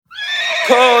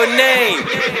code name.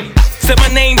 Say my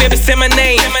name, baby, say my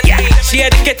name. She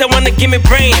had to get the one to give me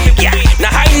brain.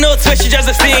 Now high notes where she just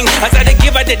a sing. As I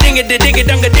give her the ding it,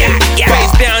 dunga ding.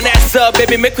 Face down, ass up,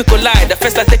 baby, make we collide. The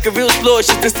first I take it real slow,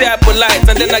 she can stay up polite.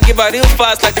 And then I give her real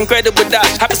fast, like incredible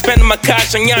dash. Happy spending my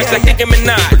cash on yachts, like Nicki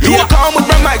Minaj. You are calm with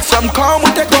my mic, so I'm calm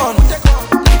with the gun.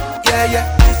 Yeah.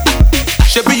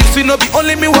 Shabby, you see, no be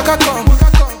only me walk I come.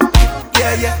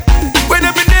 Yeah. When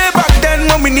they been there back then,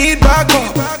 when we need back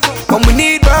up.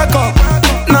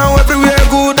 Now everywhere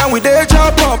good and we there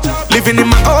chop up. Living in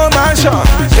my own mansion.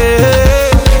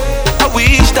 Hey, I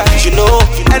wish that you know.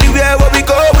 Anywhere where we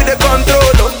go with the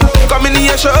control. Coming in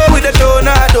your show with the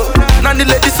tornado. Now the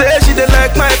lady say she dey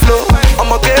like my flow.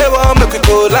 I'ma get one, make we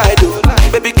go lido.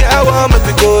 Baby girl, one, make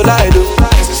we go lido.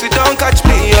 Since you don't catch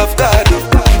me off guard,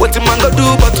 what the man go do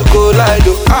but to go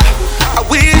lido? I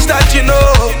wish that you know.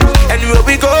 Anywhere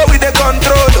we go with the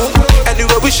control.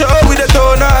 Anywhere we show with the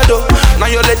tornado. Now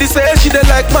your lady say she dey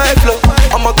like my flow.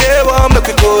 I'ma get one, make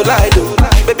we go lido.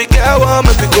 Baby girl, one,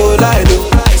 make we go lido.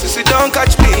 Since you don't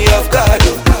catch me off guard,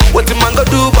 what the man go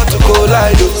do but to go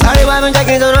lido? Sorry, why I'm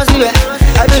jacking on no see it.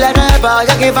 I do like that, but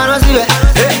jacking for no see it.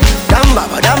 Hey, dam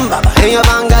baba, in your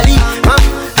Bengali.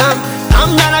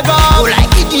 I'm Danagog,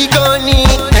 like it goni,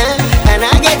 and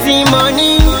I get the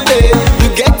money. You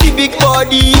get the big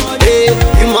body,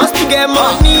 you must get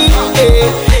money.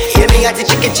 Hear me at the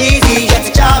Cheekychizzy, at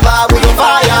the Ichaba, we on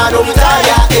fire, no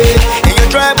retire. In your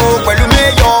Dremo, when you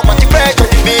make your money fresh, on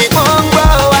the beat, bro,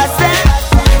 I said.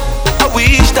 I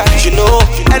wish that you know.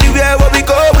 Anywhere where we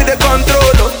go with the control.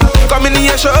 Coming in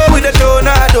your show with the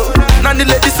tornado. Now the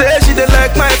lady say she dey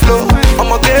like my flow.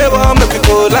 I'ma get one, make we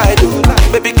go lido.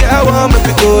 Baby girl, one, make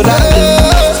we go lido.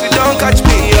 Since you don't catch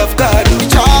me off guard,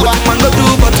 what the man go do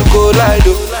but to go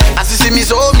lido? As you see me,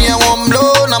 so me I want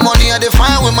blow. Now money I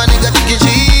define with my nigga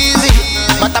Cheekychizzy.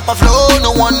 My type of flow,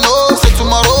 no one knows. So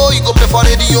tomorrow you go play for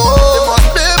radio. They must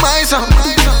play my song.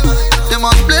 They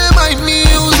must play my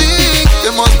music.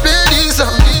 They must play this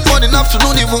song. Morning,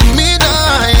 afternoon, even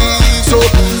midnight. So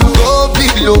go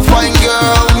below, fine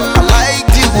girl. I like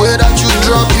the way that you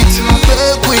drop it.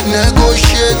 Beg with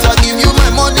negotiate. I give you my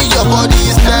money, your body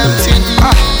is tempting.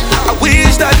 I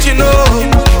wish that you know.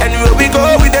 Anywhere we go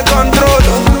with the control.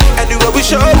 Anywhere we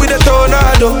show with the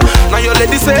tornado. Now your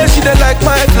lady say she dey like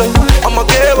my flow. I'ma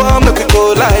get one, make we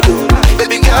go lido.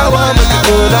 Baby girl, one, make we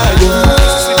go lido.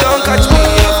 Since you don't catch me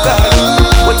off guard,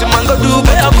 what the man go do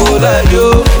but to go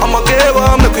lido? I'ma get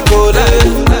one, make we go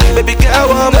lido. Baby girl,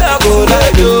 one, make we go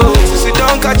lido. Since you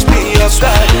don't catch me off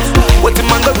guard, what the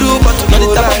man go do but to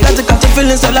go lido? Catch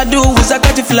feelings, all I do is I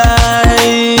catch fly.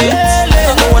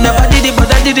 No one ever did it, but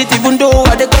I did it even though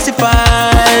I dey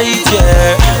classified.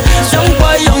 Yeah, young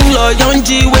boy, young lord, young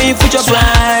G, waiting for your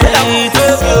flight.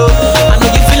 I know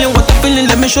you feeling what I'm feeling.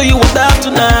 Let me show you what I have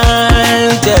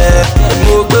tonight. Yeah,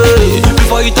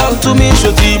 before you talk to me,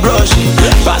 show the brush.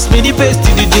 Pass me the paste,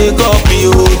 the DJ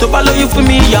copy. To follow you for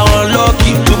me, you're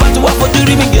unlucky. To back to work for the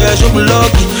ring, girl, show me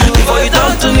lucky. Before you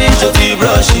talk to me, show the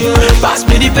brush. Pass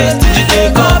me the paste, the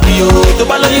DJ copy. To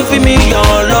follow you for me, you're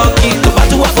unlucky. To back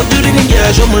to work for the ring,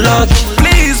 girl, show me lucky.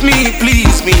 Please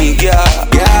me, yeah.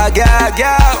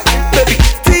 Baby,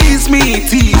 tease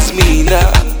me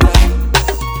now.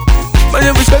 But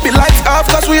if baby, lights off,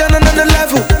 cause we on another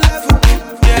level.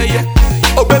 Yeah.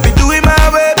 Oh, baby, do it my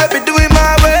way,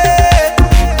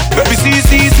 Baby,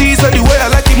 see, so the way I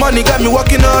like the money got me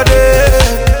walking all day.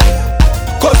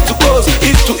 Coast to coast,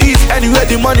 east to east, anywhere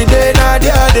the money day, nah,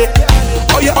 day.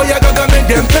 Oh yeah, gotta make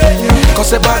them pay.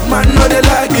 Cause a bad man know they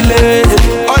like it.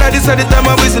 All of this at the time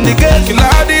I was in the game. Kill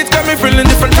all this got me feeling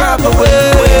different type of way.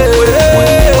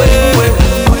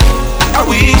 I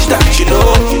wish that you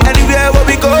know. Anywhere where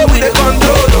we go with the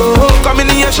control. Coming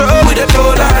in your show with the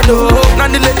tornado. Now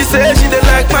the lady say she dey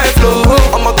like my flow.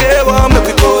 I'ma get one, make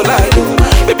we go lido.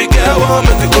 Baby girl, one,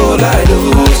 make we go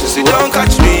lido. Since you don't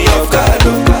catch me off guard,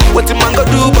 what the man go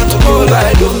do but to go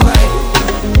lido?